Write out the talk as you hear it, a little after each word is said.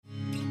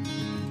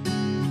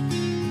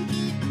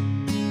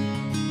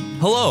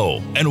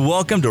Hello, and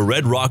welcome to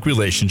Red Rock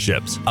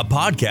Relationships, a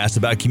podcast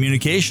about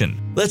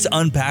communication. Let's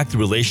unpack the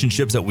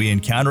relationships that we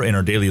encounter in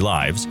our daily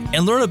lives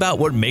and learn about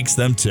what makes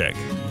them tick.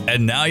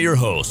 And now your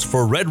host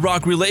for Red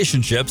Rock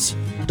Relationships,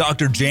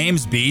 Dr.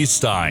 James B.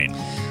 Stein.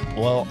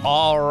 Well,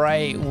 all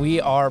right, we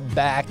are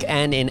back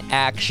and in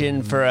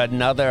action for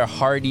another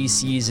hearty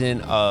season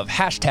of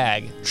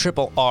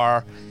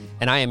 #RRR,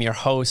 and I am your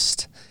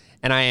host.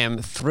 And I am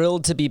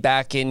thrilled to be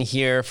back in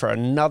here for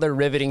another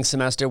riveting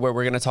semester where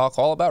we're going to talk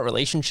all about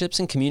relationships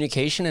and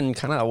communication and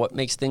kind of what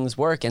makes things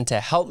work. And to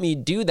help me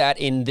do that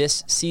in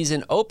this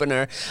season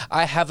opener,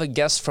 I have a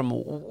guest from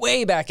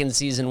way back in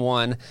season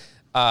one,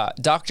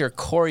 Dr.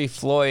 Corey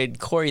Floyd.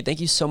 Corey, thank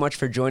you so much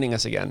for joining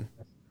us again.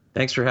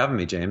 Thanks for having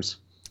me, James.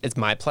 It's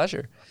my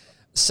pleasure.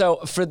 So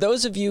for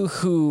those of you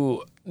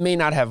who may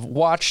not have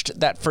watched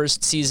that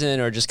first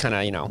season or just kind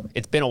of,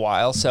 it's been a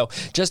while. So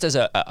just as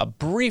a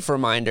brief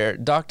reminder,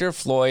 Dr.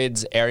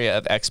 Floyd's area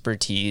of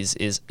expertise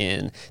is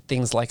in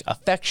things like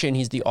affection.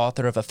 He's the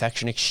author of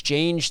Affection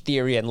Exchange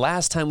Theory. And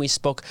last time we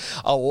spoke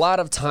a lot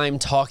of time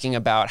talking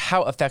about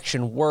how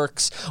affection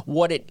works,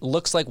 what it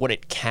looks like, what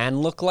it can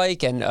look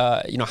like, and,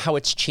 how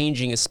it's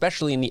changing,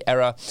 especially in the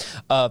era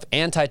of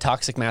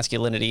anti-toxic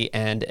masculinity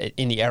and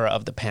in the era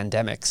of the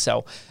pandemic.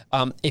 So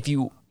if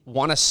you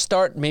want to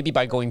start maybe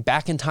by going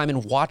back in time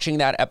and watching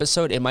that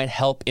episode, it might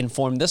help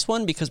inform this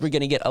one because we're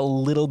going to get a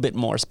little bit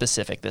more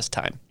specific this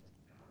time.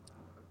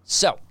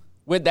 So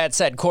with that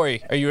said,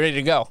 Corey, are you ready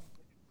to go?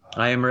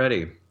 I am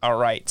ready. All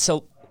right.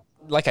 So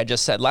like I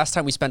just said, last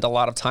time we spent a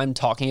lot of time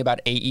talking about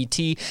AET,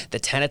 the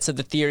tenets of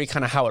the theory,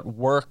 kind of how it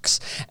works,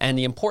 and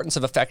the importance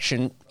of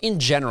affection in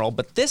general.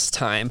 But this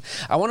time,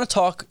 I want to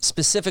talk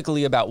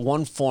specifically about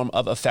one form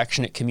of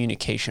affectionate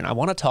communication. I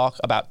want to talk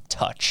about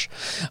touch.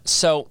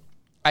 So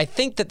I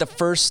think that the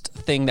first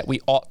thing that we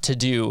ought to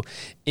do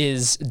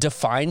is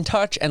define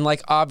touch. And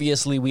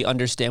obviously we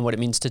understand what it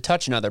means to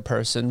touch another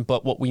person,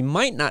 but what we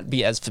might not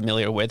be as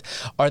familiar with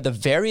are the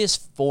various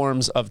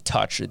forms of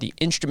touch or the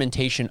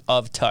instrumentation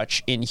of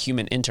touch in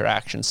human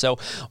interaction. So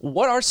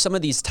what are some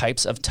of these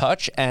types of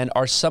touch, and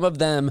are some of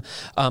them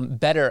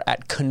better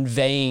at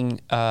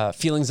conveying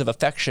feelings of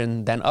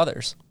affection than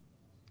others?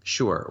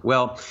 Sure.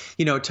 Well,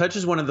 touch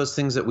is one of those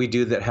things that we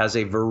do that has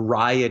a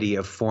variety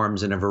of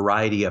forms and a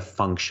variety of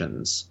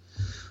functions.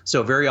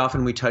 So very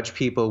often we touch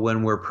people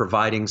when we're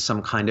providing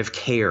some kind of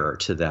care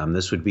to them.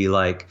 This would be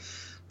like,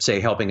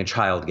 say, helping a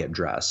child get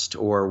dressed,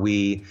 or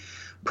we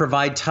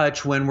provide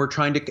touch when we're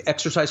trying to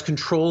exercise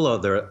control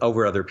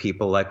over other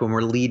people, like when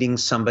we're leading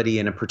somebody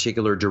in a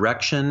particular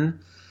direction.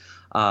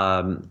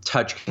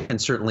 Touch can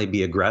certainly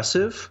be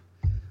aggressive.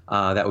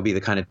 That would be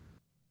the kind of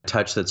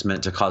touch that's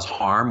meant to cause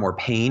harm or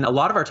pain. A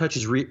lot of our touch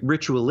is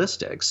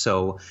ritualistic,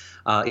 so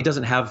it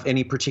doesn't have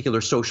any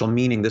particular social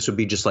meaning. This would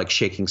be just like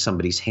shaking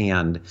somebody's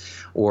hand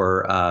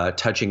or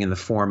touching in the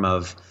form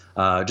of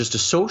just a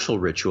social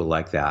ritual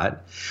like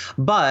that.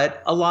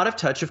 But a lot of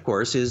touch, of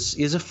course,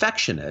 is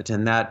affectionate,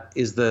 and that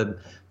is the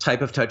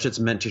type of touch that's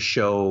meant to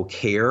show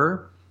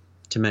care,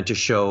 meant to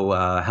show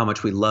how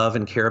much we love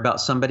and care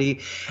about somebody.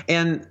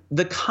 And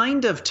the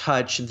kind of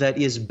touch that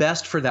is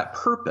best for that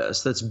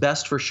purpose, that's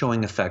best for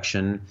showing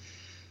affection,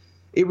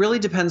 it really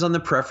depends on the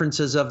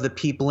preferences of the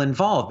people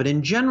involved. But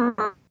in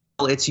general,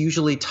 it's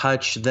usually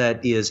touch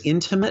that is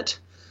intimate,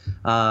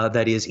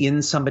 that is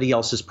in somebody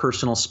else's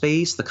personal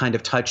space, the kind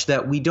of touch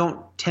that we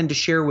don't tend to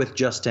share with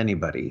just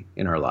anybody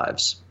in our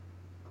lives.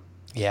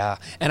 Yeah.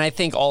 And I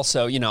think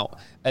also,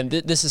 and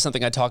this is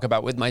something I talk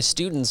about with my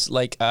students,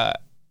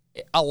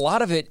 a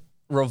lot of it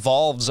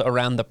revolves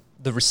around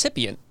the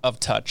recipient of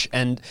touch.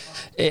 And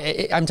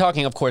I'm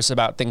talking, of course,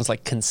 about things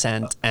like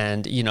consent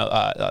and,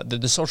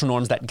 the social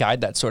norms that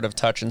guide that sort of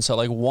touch. And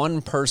so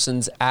one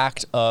person's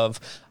act of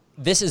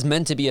this is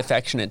meant to be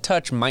affectionate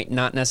touch might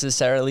not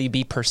necessarily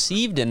be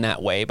perceived in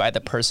that way by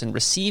the person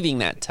receiving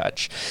that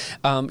touch.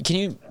 Can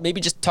you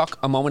maybe just talk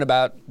a moment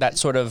about that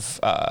sort of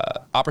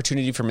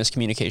opportunity for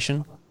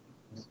miscommunication?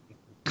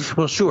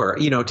 Well, sure.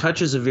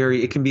 Touch is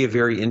it can be a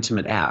very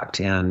intimate act.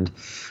 And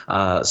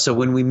so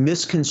when we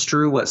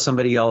misconstrue what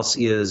somebody else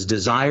is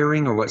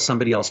desiring or what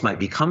somebody else might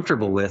be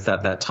comfortable with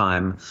at that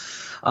time,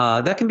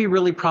 that can be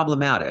really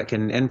problematic.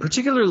 And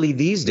particularly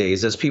these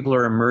days, as people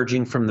are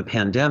emerging from the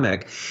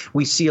pandemic,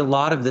 we see a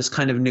lot of this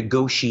kind of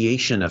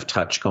negotiation of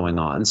touch going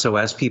on. So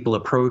as people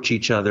approach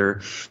each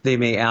other, they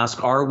may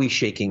ask, are we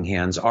shaking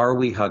hands? Are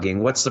we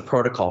hugging? What's the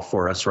protocol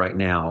for us right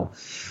now?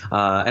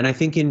 And I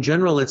think in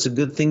general, it's a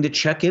good thing to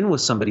check in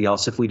with somebody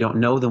else if we don't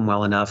know them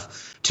well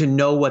enough to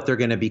know what they're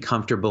going to be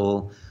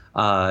comfortable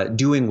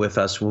doing with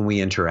us when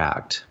we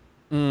interact.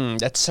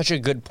 That's such a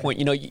good point.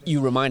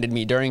 You reminded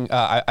me during,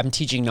 I'm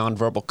teaching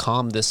nonverbal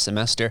comm this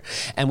semester,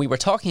 and we were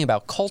talking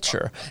about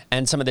culture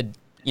and some of the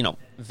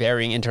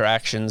varying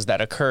interactions that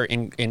occur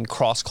in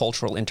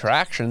cross-cultural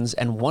interactions.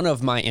 And one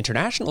of my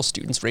international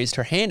students raised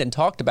her hand and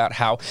talked about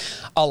how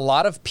a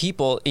lot of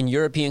people in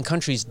European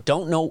countries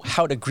don't know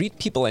how to greet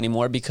people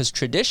anymore, because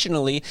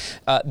traditionally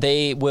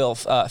they will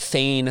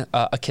feign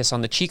a kiss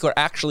on the cheek or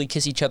actually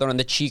kiss each other on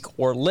the cheek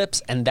or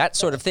lips, and that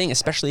sort of thing,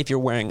 especially if you're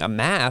wearing a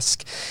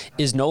mask,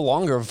 is no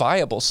longer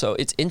viable. So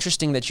it's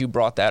interesting that you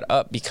brought that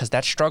up, because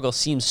that struggle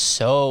seems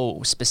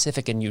so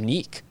specific and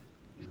unique.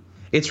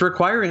 It's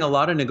requiring a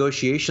lot of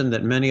negotiation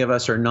that many of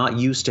us are not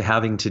used to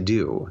having to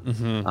do.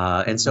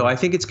 And so I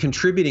think it's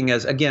contributing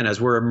as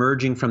we're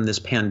emerging from this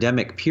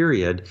pandemic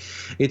period,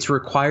 it's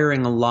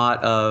requiring a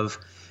lot of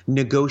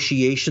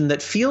negotiation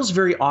that feels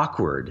very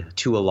awkward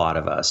to a lot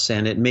of us.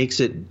 And it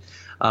makes it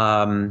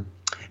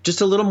just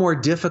a little more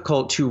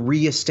difficult to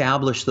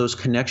reestablish those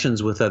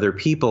connections with other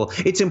people.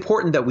 It's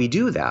important that we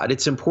do that.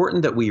 It's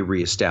important that we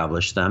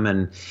reestablish them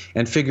and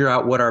figure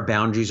out what our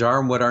boundaries are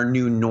and what our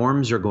new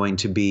norms are going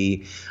to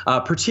be,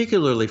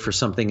 particularly for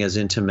something as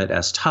intimate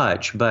as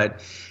touch. But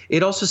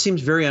it also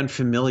seems very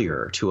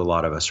unfamiliar to a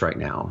lot of us right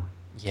now.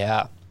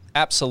 Yeah,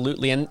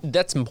 absolutely. And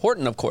that's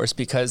important, of course,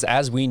 because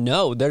as we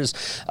know, there's,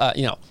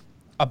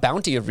 a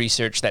bounty of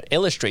research that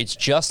illustrates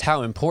just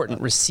how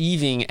important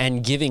receiving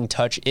and giving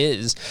touch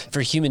is for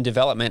human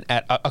development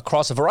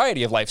across a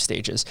variety of life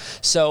stages.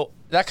 So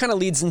that kind of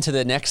leads into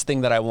the next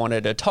thing that I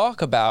wanted to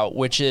talk about,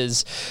 which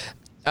is,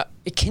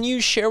 can you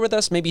share with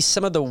us maybe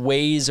some of the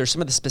ways or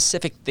some of the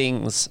specific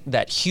things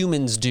that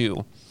humans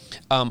do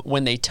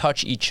when they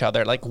touch each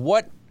other? Like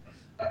what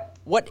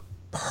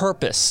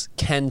purpose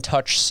can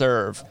touch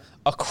serve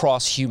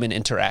across human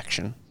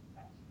interaction?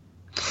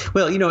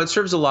 Well, it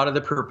serves a lot of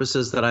the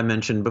purposes that I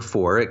mentioned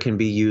before. It can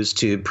be used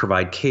to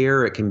provide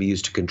care. It can be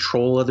used to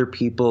control other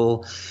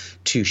people,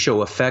 to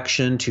show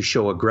affection, to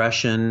show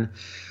aggression.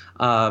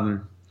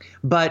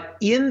 But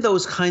in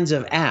those kinds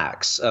of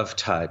acts of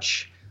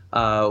touch,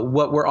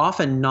 what we're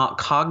often not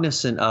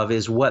cognizant of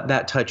is what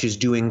that touch is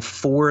doing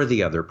for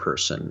the other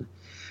person.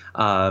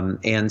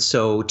 And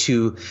so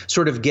to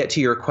sort of get to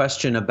your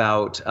question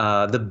about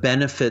the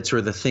benefits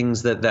or the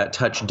things that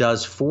touch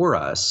does for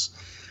us,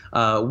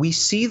 we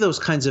see those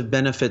kinds of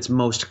benefits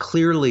most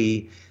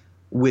clearly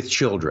with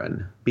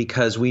children,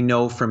 because we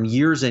know from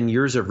years and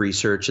years of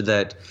research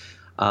that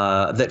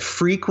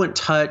frequent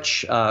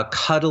touch,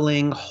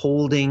 cuddling,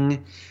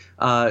 holding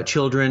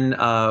children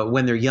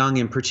when they're young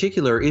in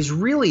particular is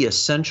really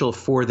essential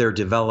for their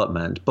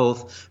development,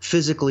 both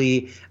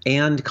physically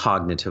and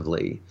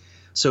cognitively.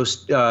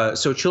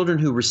 So children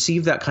who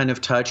receive that kind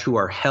of touch, who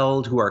are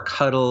held, who are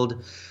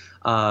cuddled,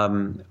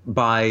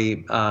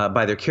 by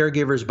their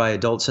caregivers, by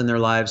adults in their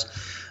lives,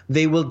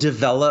 they will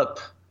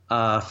develop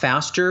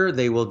faster.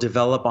 They will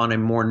develop on a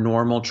more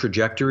normal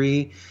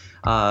trajectory.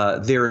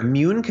 Their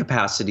immune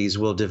capacities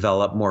will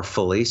develop more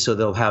fully, so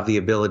they'll have the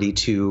ability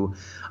to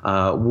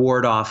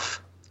ward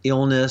off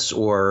illness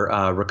or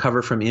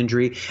recover from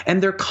injury.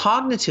 And their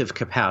cognitive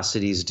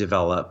capacities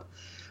develop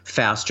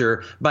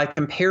faster by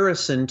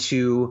comparison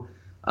to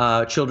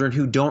children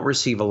who don't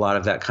receive a lot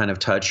of that kind of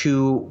touch,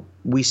 who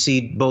we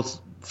see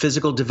both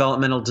physical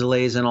developmental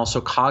delays and also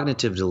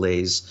cognitive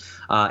delays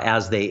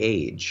as they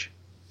age.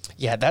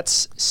 Yeah,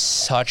 that's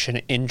such an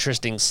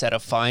interesting set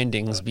of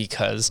findings,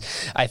 because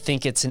I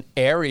think it's an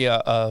area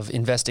of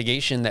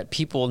investigation that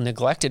people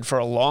neglected for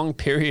a long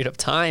period of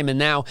time. And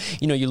now,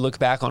 you look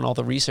back on all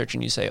the research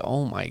and you say,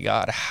 oh my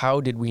God,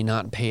 how did we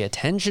not pay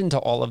attention to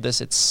all of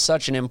this? It's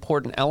such an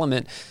important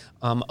element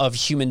of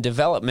human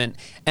development.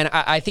 And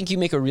I think you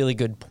make a really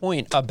good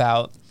point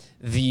about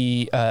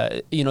the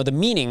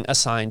meaning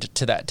assigned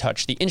to that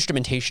touch, the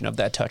instrumentation of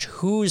that touch.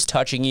 Who's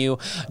touching you?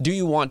 Do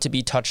you want to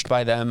be touched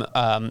by them?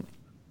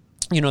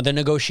 The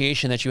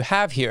negotiation that you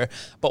have here.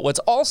 But what's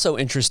also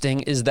interesting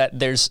is that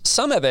there's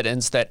some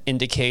evidence that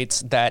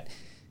indicates that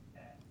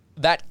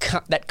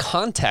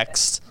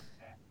context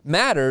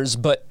matters,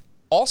 but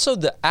also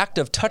the act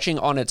of touching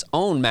on its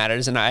own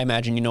matters. And I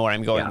imagine you know where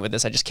I'm going with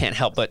this. I just can't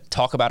help but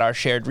talk about our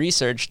shared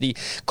research, the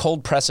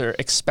cold presser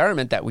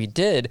experiment that we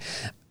did.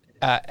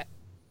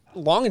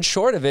 Long and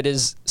short of it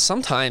is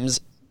sometimes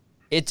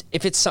as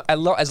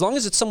long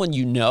as it's someone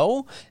you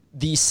know,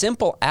 the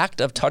simple act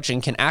of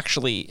touching can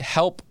actually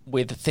help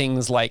with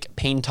things like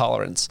pain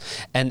tolerance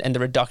and the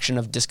reduction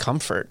of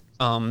discomfort.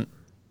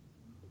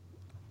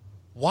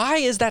 Why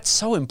is that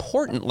so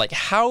important? Like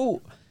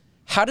how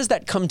does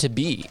that come to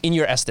be in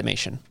your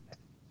estimation?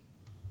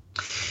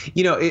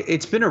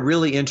 It's been a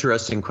really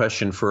interesting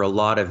question for a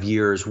lot of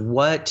years.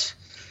 What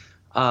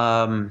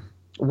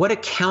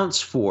accounts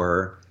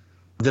for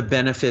the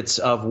benefits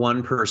of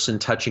one person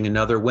touching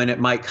another when it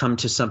might come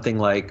to something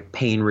like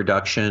pain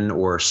reduction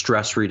or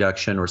stress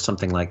reduction or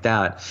something like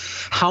that?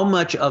 How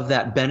much of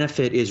that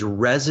benefit is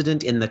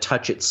resident in the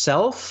touch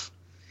itself,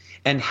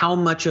 and how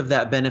much of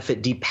that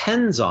benefit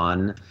depends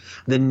on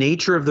the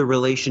nature of the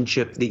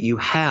relationship that you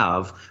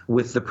have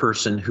with the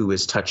person who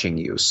is touching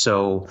you?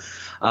 So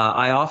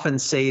I often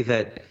say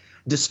that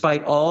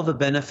despite all the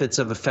benefits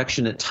of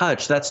affectionate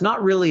touch, that's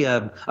not really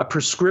a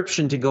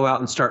prescription to go out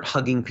and start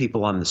hugging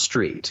people on the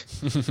street.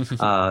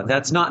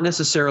 That's not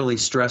necessarily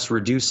stress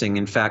reducing.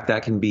 In fact,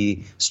 that can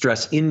be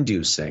stress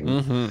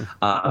inducing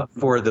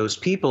for those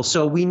people.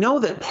 So we know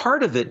that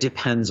part of it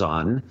depends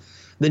on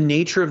the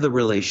nature of the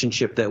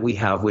relationship that we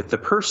have with the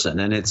person.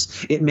 And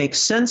it makes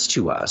sense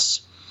to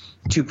us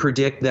to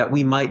predict that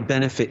we might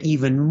benefit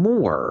even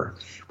more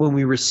when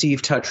we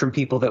receive touch from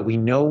people that we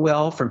know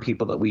well, from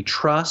people that we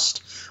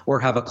trust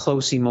or have a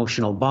close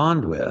emotional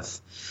bond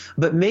with.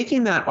 But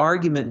making that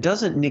argument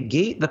doesn't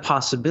negate the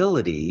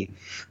possibility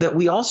that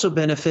we also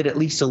benefit at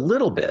least a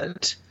little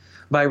bit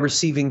by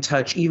receiving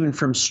touch even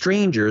from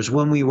strangers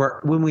when we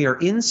are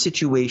in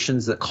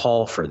situations that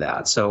call for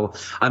that. So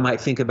I might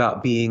think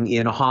about being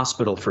in a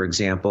hospital, for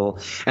example,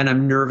 and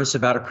I'm nervous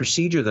about a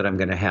procedure that I'm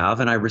going to have,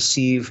 and I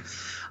receive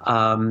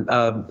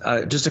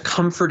just a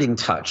comforting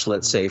touch,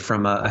 let's say,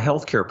 from a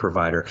healthcare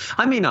provider.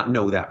 I may not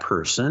know that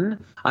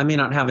person. I may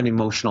not have an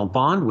emotional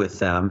bond with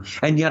them,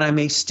 and yet I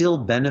may still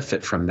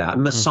benefit from that.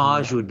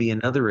 Massage would be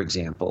another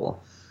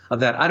example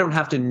of that. I don't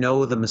have to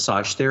know the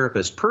massage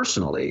therapist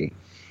personally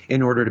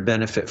in order to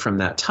benefit from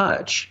that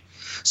touch.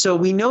 So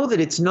we know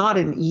that it's not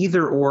an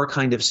either or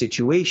kind of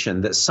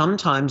situation, that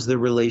sometimes the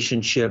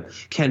relationship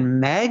can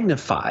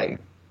magnify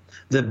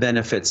the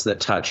benefits that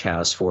touch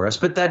has for us,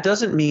 but that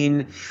doesn't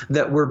mean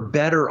that we're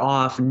better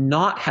off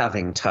not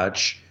having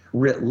touch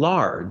writ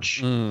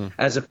large,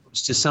 as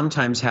opposed to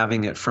sometimes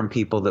having it from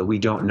people that we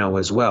don't know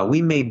as well.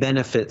 We may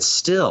benefit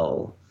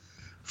still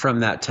from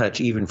that touch,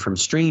 even from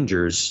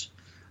strangers.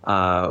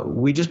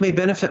 We just may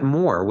benefit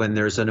more when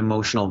there's an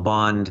emotional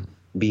bond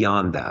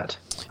beyond that.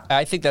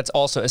 I think that's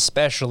also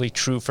especially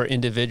true for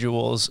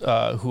individuals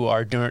who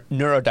are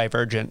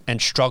neurodivergent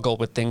and struggle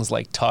with things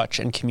like touch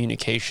and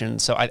communication.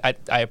 So I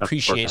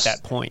appreciate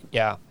that point.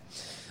 Yeah.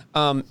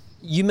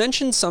 You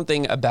mentioned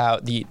something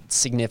about the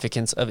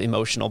significance of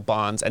emotional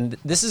bonds, and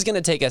this is going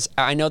to take us,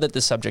 I know that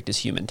the subject is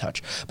human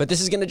touch, but this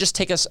is going to just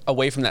take us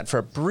away from that for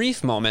a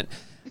brief moment.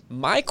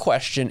 My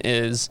question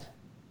is,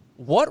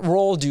 what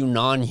role do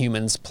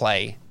non-humans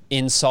play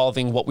in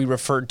solving what we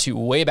referred to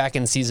way back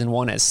in season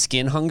 1 as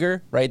skin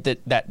hunger, right?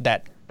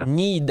 That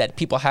need that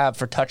people have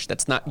for touch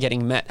that's not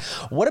getting met.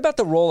 What about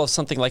the role of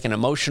something like an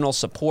emotional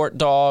support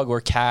dog or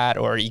cat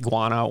or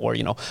iguana or,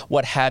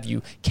 what have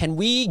you? Can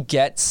we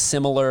get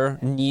similar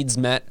needs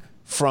met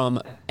from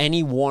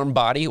any warm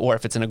body, or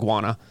if it's an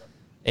iguana,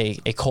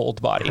 a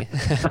cold body?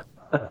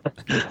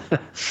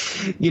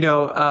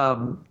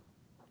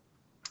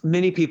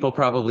 Many people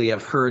probably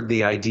have heard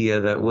the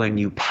idea that when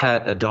you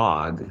pet a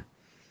dog,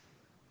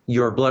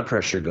 your blood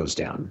pressure goes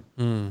down.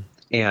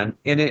 And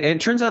it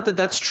turns out that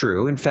that's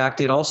true. In fact,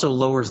 it also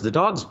lowers the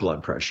dog's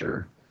blood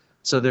pressure.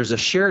 So there's a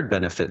shared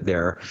benefit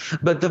there.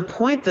 But the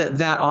point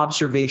that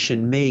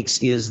observation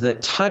makes is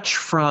that touch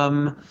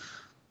from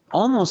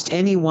almost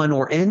anyone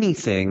or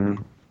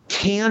anything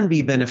can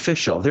be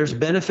beneficial. There's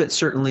benefit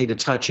certainly to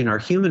touch in our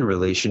human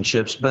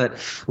relationships, but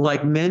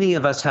like many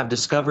of us have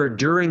discovered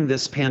during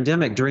this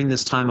pandemic, during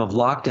this time of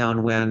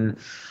lockdown, when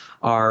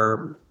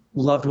our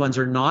loved ones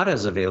are not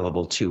as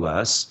available to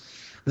us,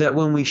 that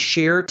when we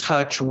share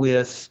touch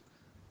with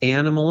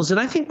animals, and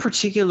I think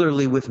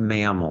particularly with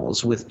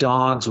mammals, with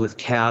dogs, with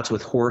cats,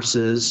 with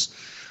horses,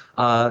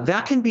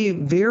 that can be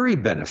very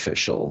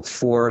beneficial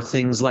for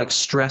things like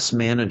stress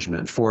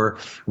management, for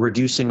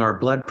reducing our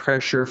blood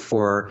pressure,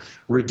 for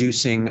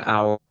reducing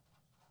our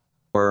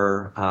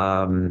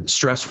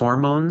stress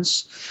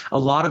hormones. A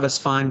lot of us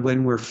find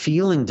when we're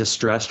feeling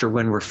distressed or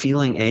when we're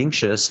feeling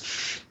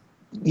anxious,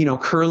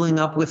 curling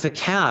up with a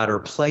cat or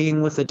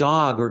playing with a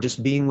dog or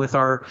just being with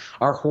our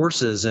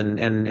horses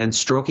and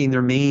stroking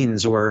their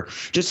manes or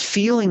just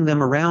feeling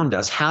them around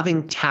us,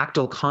 having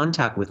tactile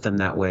contact with them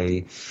that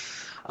way,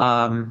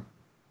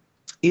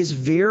 is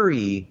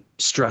very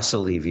stress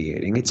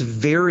alleviating. It's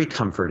very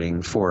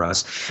comforting for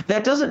us.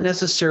 That doesn't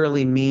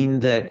necessarily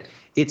mean that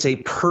it's a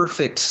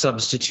perfect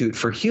substitute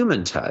for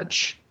human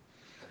touch.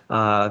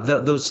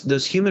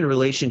 Those human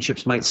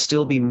relationships might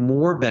still be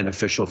more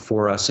beneficial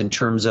for us in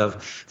terms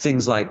of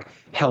things like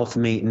health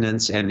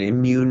maintenance and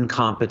immune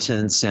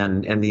competence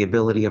and the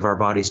ability of our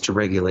bodies to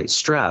regulate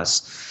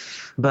stress.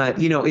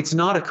 But, it's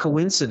not a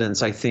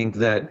coincidence, I think,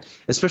 that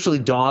especially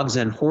dogs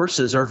and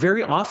horses are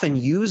very often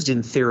used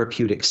in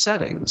therapeutic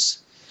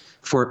settings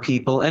for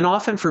people, and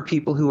often for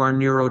people who are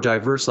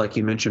neurodiverse, like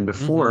you mentioned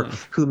before,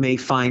 who may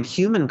find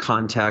human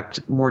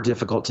contact more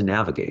difficult to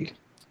navigate.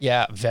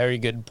 Yeah, very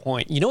good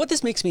point. You know what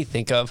this makes me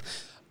think of?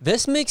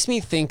 This makes me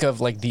think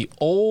of like the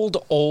old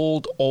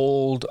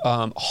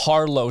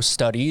Harlow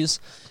studies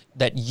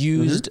that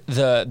used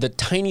the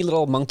tiny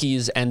little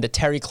monkeys and the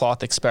terry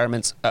cloth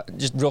experiments.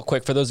 Just real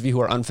quick, for those of you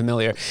who are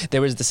unfamiliar,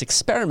 there was this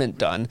experiment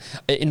done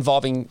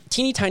involving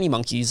teeny tiny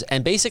monkeys,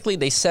 and basically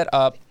they set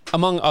up,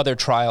 among other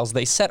trials,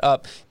 they set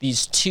up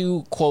these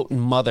two, quote,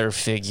 mother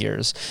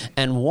figures.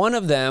 And one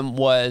of them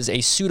was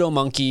a pseudo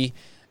monkey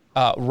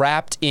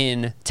wrapped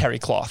in terry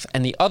cloth,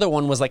 and the other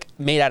one was like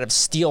made out of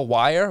steel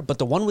wire, but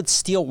the one with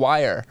steel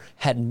wire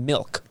had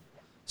milk.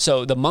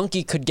 So the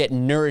monkey could get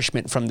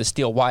nourishment from the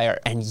steel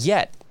wire, and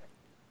yet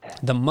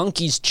the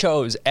monkeys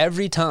chose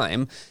every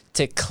time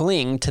to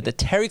cling to the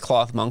terry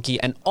cloth monkey,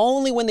 and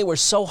only when they were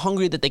so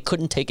hungry that they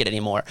couldn't take it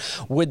anymore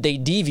would they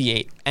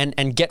deviate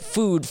and get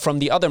food from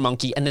the other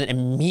monkey and then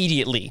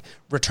immediately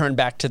return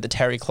back to the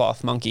terry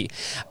cloth monkey.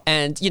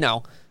 And,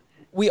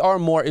 we are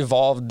more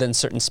evolved than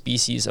certain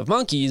species of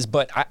monkeys,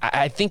 but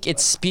I think it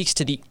speaks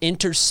to the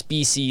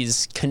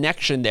interspecies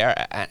connection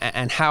there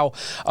and how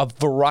a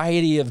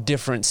variety of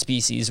different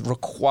species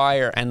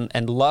require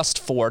and lust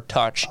for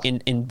touch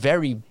in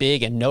very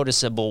big and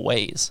noticeable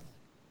ways.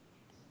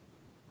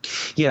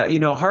 Yeah,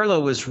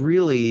 Harlow was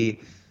really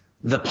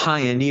the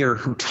pioneer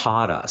who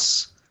taught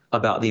us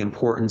about the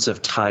importance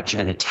of touch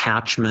and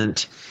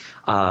attachment.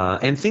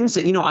 And things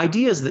that,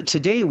 ideas that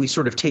today we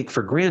sort of take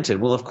for granted.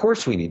 Well, of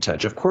course we need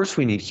touch. Of course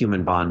we need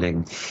human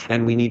bonding,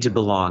 and we need to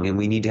belong, and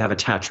we need to have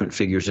attachment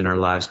figures in our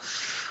lives.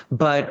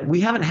 But we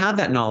haven't had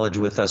that knowledge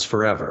with us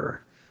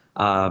forever.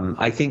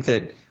 I think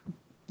that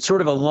sort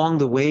of along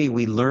the way,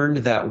 we learned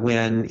that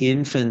when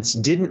infants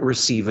didn't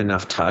receive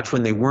enough touch,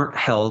 when they weren't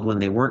held, when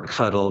they weren't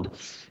cuddled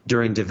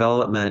during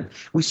development,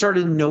 we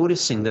started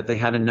noticing that they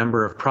had a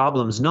number of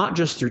problems, not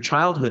just through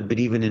childhood, but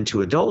even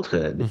into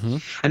adulthood. Mm-hmm.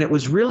 And it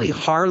was really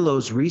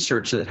Harlow's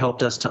research that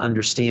helped us to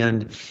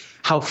understand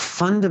how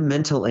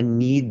fundamental a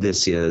need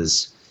this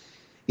is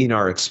in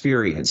our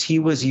experience. He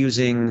was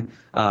using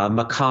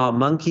macaque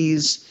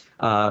monkeys.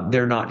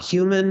 They're not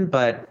human,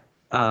 but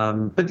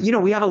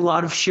we have a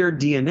lot of shared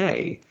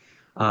DNA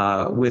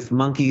with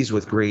monkeys,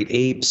 with great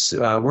apes.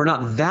 We're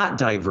not that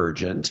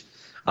divergent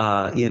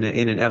in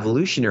an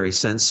evolutionary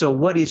sense. So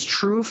what is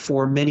true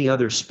for many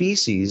other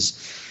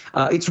species,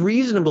 it's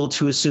reasonable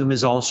to assume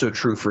is also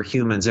true for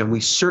humans. And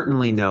we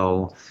certainly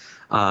know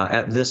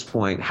at this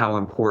point how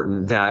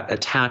important that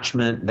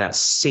attachment, that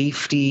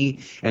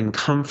safety and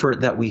comfort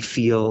that we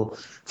feel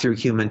through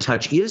human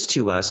touch is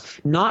to us,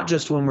 not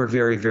just when we're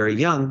very, very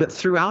young, but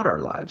throughout our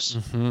lives.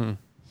 Mm-hmm.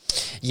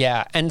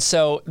 Yeah. And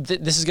so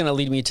this is going to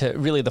lead me to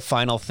really the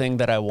final thing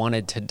that I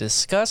wanted to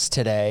discuss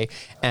today.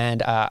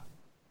 And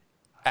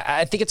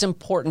I think it's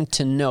important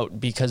to note,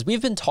 because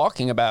we've been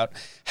talking about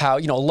how,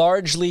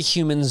 largely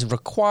humans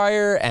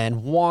require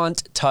and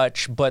want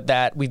touch, but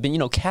that we've been,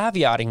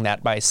 caveating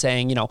that by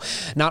saying,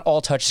 not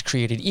all touch is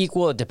created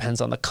equal. It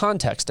depends on the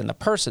context and the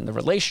person, the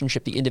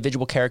relationship, the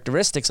individual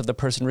characteristics of the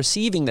person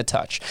receiving the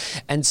touch.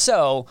 And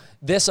so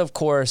this, of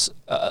course,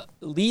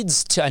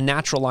 leads to a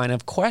natural line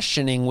of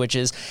questioning, which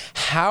is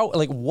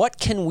what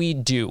can we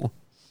do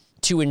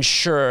to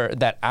ensure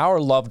that our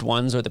loved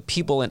ones or the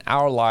people in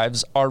our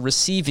lives are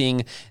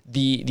receiving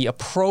the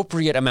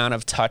appropriate amount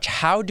of touch?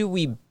 How do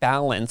we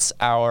balance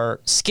our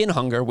skin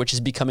hunger, which is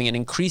becoming an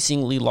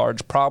increasingly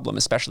large problem,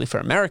 especially for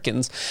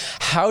Americans?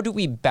 How do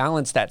we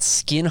balance that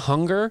skin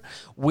hunger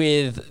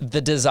with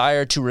the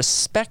desire to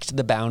respect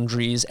the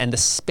boundaries and the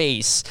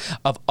space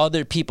of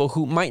other people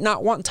who might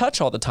not want touch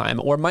all the time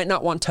or might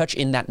not want touch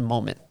in that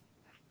moment?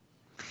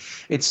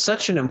 It's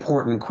such an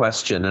important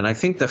question. And I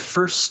think the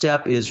first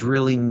step is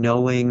really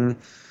knowing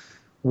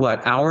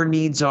what our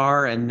needs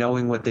are and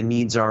knowing what the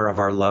needs are of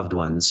our loved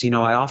ones.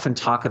 I often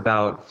talk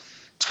about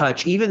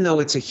touch, even though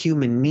it's a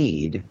human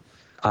need.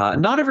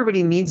 Not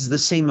everybody needs the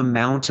same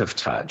amount of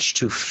touch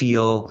to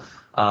feel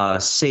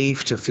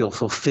safe, to feel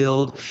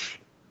fulfilled,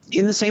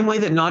 in the same way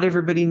that not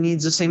everybody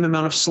needs the same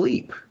amount of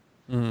sleep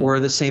or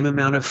the same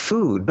amount of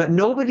food, but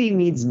nobody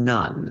needs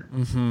none.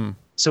 Mm-hmm.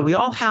 So we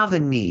all have a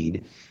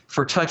need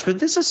for touch, but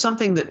this is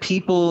something that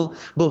people,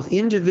 both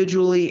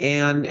individually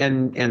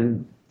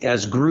and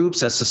as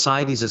groups, as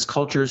societies, as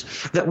cultures,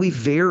 that we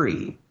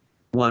vary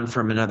one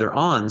from another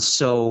on.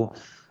 So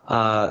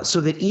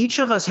that each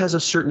of us has a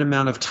certain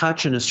amount of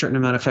touch and a certain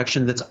amount of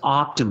affection that's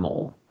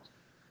optimal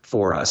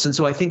for us. And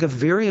so I think a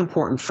very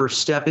important first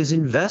step is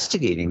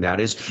investigating that,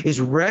 is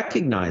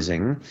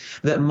recognizing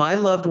that my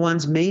loved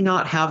ones may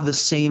not have the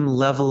same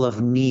level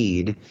of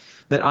need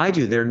that I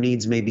do. Their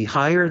needs may be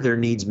higher, their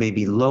needs may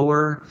be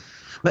lower.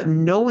 But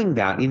knowing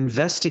that,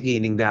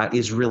 investigating that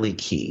is really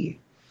key,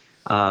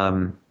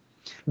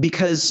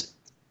 because,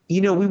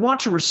 we want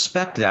to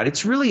respect that.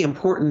 It's really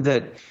important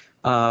that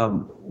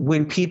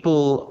when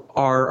people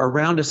are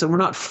around us, that we're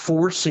not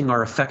forcing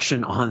our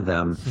affection on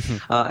them,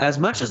 as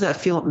much as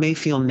that may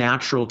feel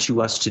natural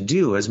to us to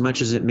do, as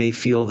much as it may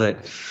feel that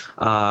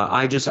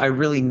I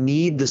really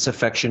need this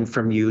affection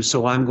from you,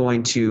 so I'm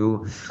going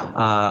to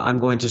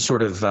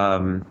sort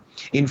of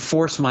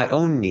enforce my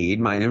own need,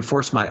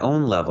 enforce my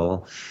own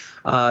level.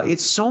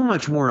 It's so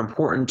much more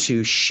important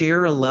to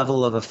share a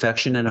level of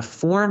affection and a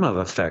form of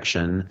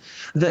affection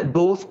that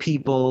both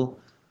people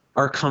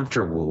are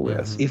comfortable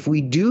with. Mm-hmm. If we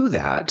do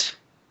that,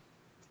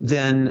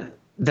 then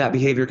that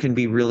behavior can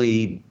be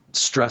really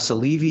stress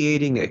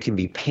alleviating, it can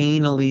be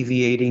pain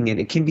alleviating, and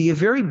it can be a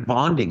very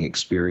bonding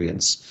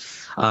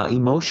experience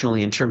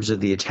emotionally in terms of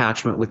the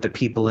attachment with the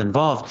people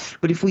involved.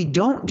 But if we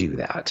don't do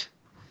that,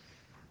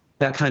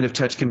 that kind of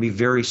touch can be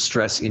very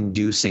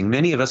stress-inducing.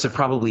 Many of us have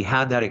probably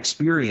had that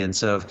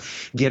experience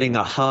of getting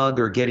a hug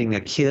or getting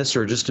a kiss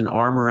or just an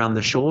arm around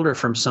the shoulder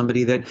from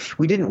somebody that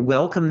we didn't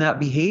welcome that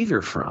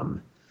behavior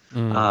from,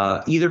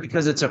 either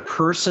because it's a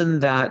person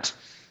that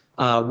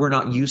we're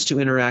not used to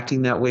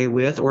interacting that way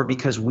with, or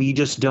because we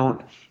just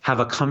don't have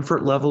a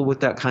comfort level with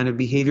that kind of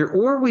behavior,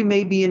 or we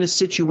may be in a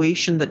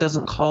situation that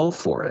doesn't call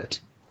for it.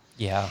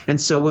 Yeah. And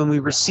so when we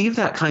receive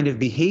that kind of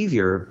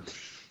behavior,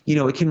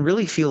 it can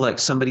really feel like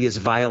somebody is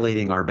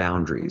violating our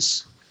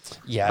boundaries.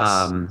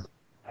 Yes.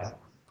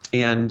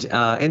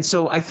 And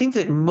so I think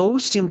that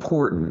most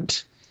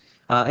important,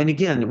 and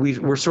again,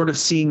 we're sort of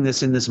seeing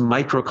this in this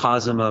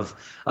microcosm of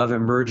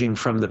emerging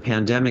from the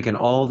pandemic and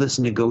all this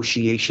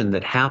negotiation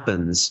that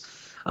happens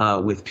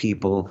with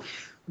people.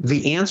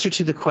 The answer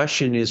to the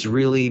question is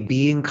really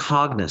being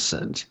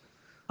cognizant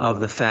of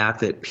the fact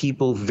that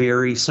people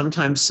vary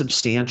sometimes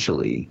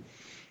substantially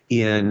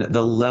in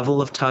the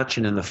level of touch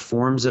and in the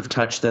forms of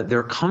touch that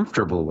they're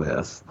comfortable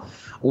with,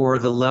 or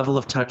the level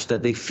of touch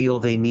that they feel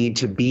they need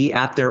to be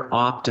at their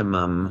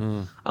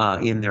optimum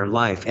in their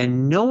life.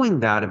 And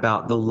knowing that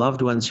about the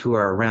loved ones who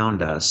are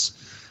around us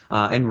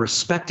and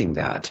respecting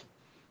that,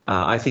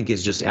 I think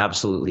is just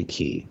absolutely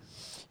key.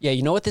 Yeah,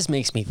 you know what this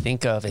makes me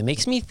think of? It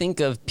makes me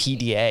think of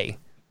PDA,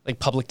 like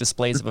public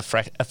displays of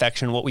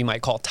affection, what we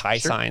might call tie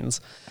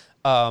signs.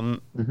 I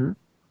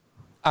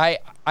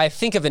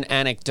think of an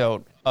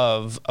anecdote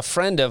of a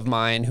friend of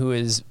mine who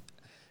is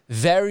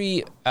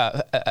very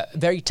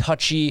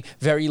touchy,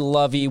 very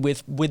lovey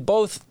with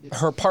both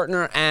her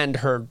partner and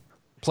her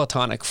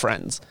platonic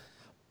friends.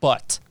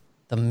 But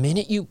the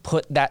minute you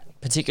put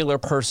that particular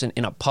person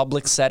in a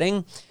public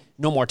setting,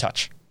 no more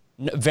touch.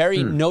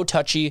 No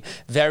touchy,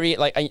 very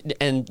I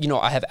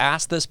have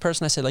asked this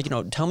person, I said,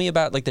 tell me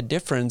about the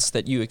difference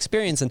that you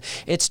experience. And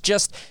it's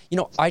just,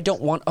 I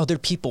don't want other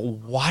people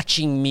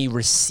watching me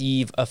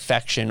receive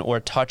affection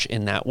or touch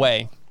in that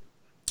way.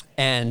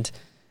 And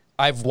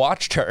I've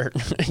watched her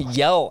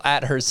yell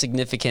at her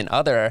significant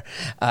other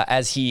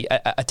as he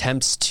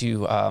attempts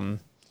to,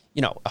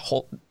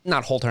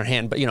 not hold her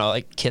hand, but,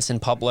 kiss in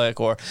public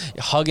or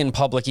hug in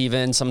public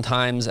even.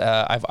 Sometimes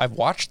I've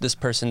watched this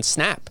person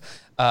snap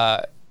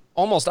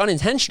almost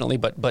unintentionally,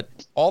 but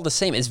all the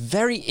same. It's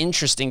very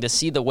interesting to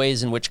see the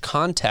ways in which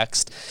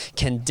context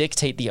can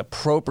dictate the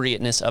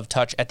appropriateness of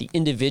touch at the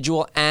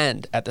individual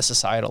and at the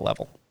societal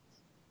level.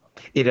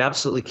 It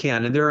absolutely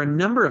can. And there are a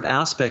number of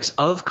aspects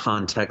of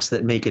context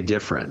that make a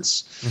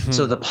difference.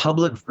 So the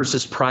public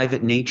versus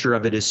private nature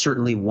of it is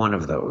certainly one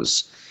of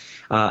those.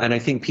 And I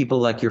think people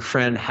like your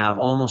friend have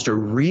almost a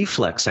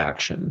reflex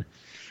action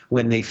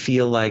when they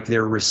feel like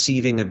they're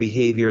receiving a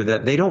behavior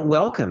that they don't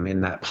welcome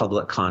in that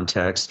public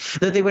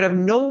context, that they would have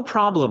no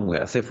problem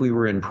with if we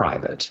were in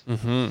private.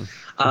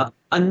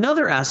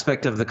 Another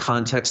aspect of the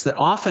context that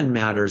often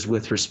matters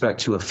with respect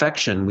to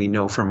affection, we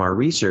know from our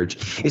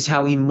research, is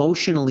how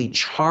emotionally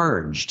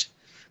charged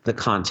the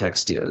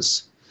context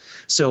is.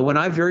 So when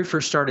I very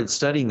first started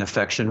studying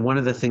affection, one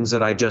of the things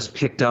that I just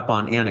picked up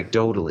on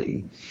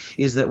anecdotally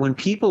is that when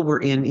people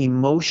were in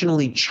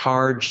emotionally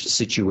charged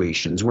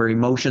situations where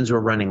emotions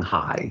were running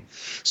high,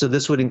 so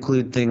this would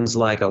include things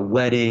like a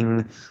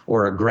wedding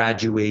or a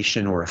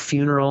graduation or a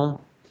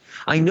funeral,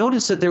 I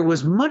noticed that there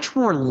was much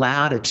more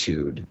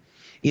latitude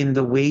in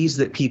the ways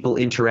that people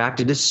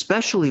interacted,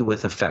 especially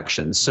with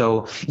affection.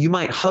 So you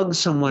might hug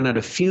someone at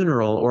a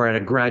funeral or at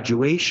a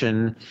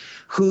graduation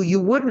who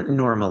you wouldn't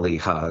normally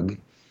hug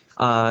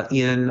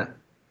in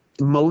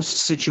most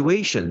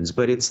situations,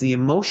 but it's the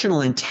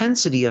emotional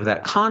intensity of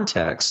that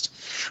context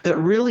that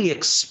really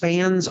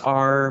expands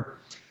our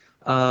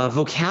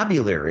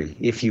vocabulary,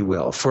 if you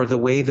will, for the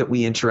way that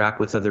we interact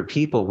with other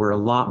people. We're a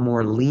lot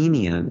more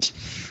lenient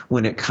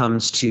when it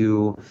comes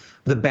to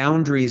the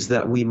boundaries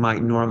that we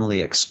might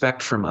normally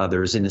expect from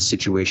others in a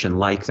situation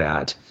like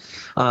that.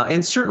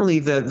 And certainly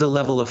the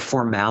level of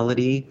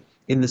formality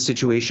in the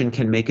situation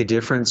can make a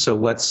difference. So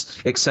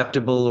what's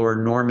acceptable or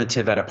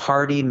normative at a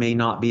party may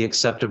not be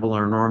acceptable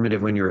or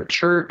normative when you're at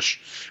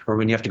church or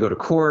when you have to go to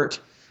court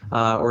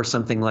or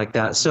something like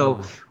that.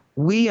 So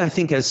we, I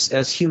think,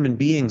 as human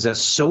beings, as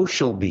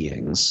social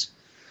beings,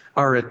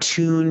 are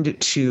attuned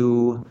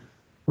to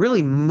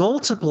really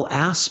multiple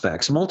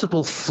aspects,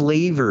 multiple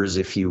flavors,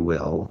 if you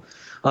will,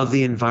 of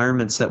the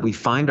environments that we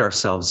find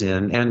ourselves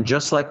in. And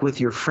just like with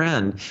your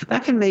friend,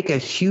 that can make a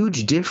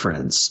huge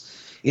difference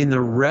in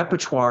the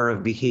repertoire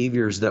of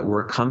behaviors that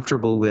we're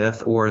comfortable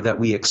with or that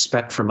we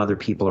expect from other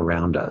people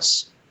around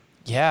us.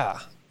 Yeah,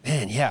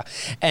 man, yeah.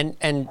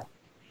 And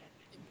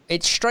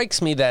it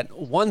strikes me that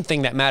one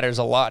thing that matters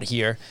a lot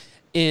here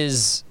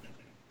is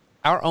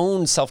our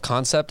own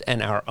self-concept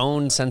and our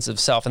own sense of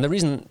self. And the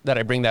reason that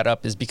I bring that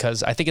up is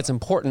because I think it's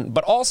important,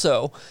 but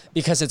also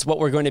because it's what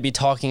we're going to be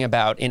talking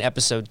about in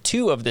episode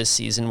 2 of this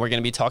season. We're going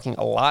to be talking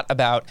a lot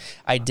about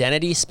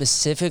identity.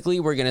 Specifically,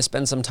 we're going to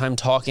spend some time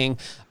talking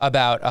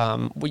about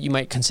what you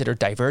might consider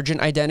divergent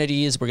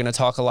identities. We're going to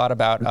talk a lot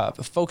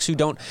about folks who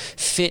don't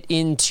fit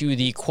into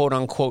the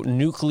quote-unquote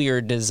nuclear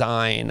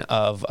design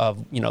of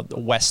the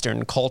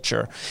Western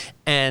culture.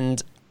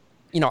 And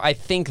I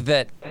think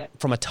that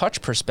from a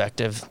touch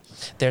perspective,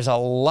 there's a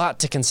lot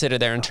to consider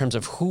there in terms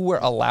of who we're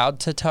allowed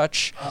to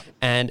touch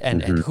and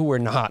who we're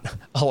not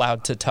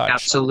allowed to touch.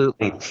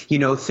 Absolutely.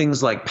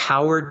 Things like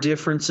power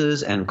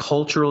differences and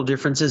cultural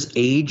differences,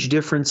 age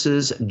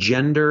differences,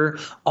 gender,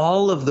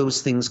 all of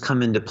those things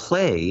come into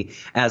play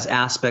as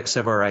aspects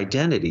of our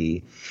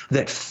identity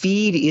that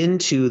feed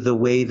into the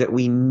way that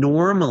we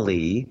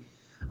normally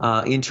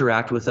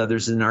interact with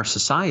others in our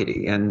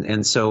society.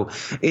 And so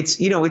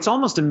it's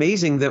almost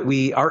amazing that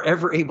we are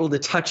ever able to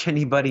touch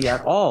anybody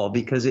at all,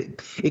 because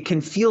it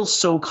can feel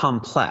so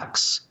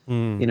complex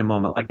in a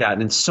moment like that.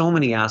 And so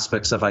many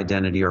aspects of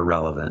identity are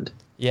relevant.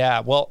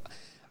 Yeah. Well,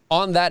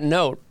 on that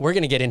note, we're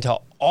going to get into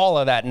all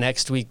of that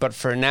next week. But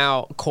for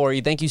now, Corey,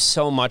 thank you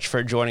so much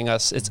for joining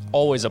us. It's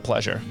always a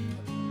pleasure.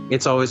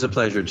 It's always a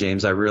pleasure,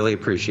 James. I really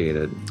appreciate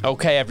it.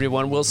 Okay,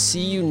 everyone. We'll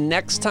see you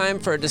next time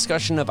for a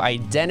discussion of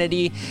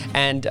identity.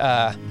 And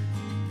I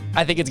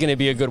think it's going to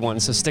be a good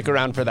one. So stick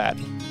around for that.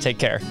 Take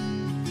care.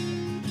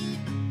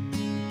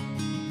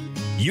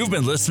 You've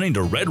been listening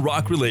to Red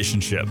Rock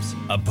Relationships,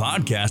 a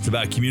podcast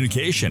about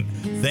communication.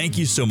 Thank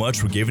you so much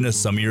for giving us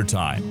some of your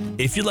time.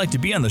 If you'd like to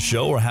be on the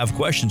show or have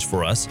questions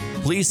for us,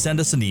 please send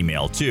us an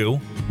email to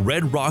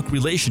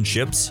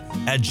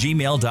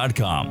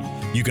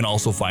redrockrelationships@gmail.com. You can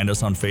also find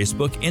us on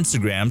Facebook,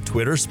 Instagram,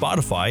 Twitter,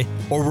 Spotify,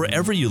 or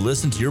wherever you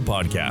listen to your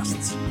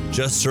podcasts.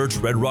 Just search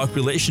Red Rock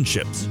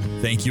Relationships.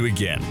 Thank you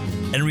again.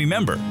 And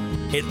remember,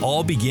 it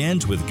all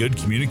begins with good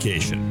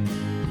communication.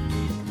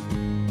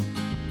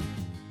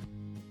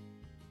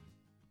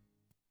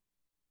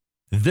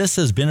 This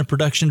has been a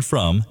production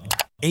from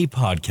A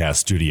Podcast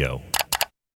Studio.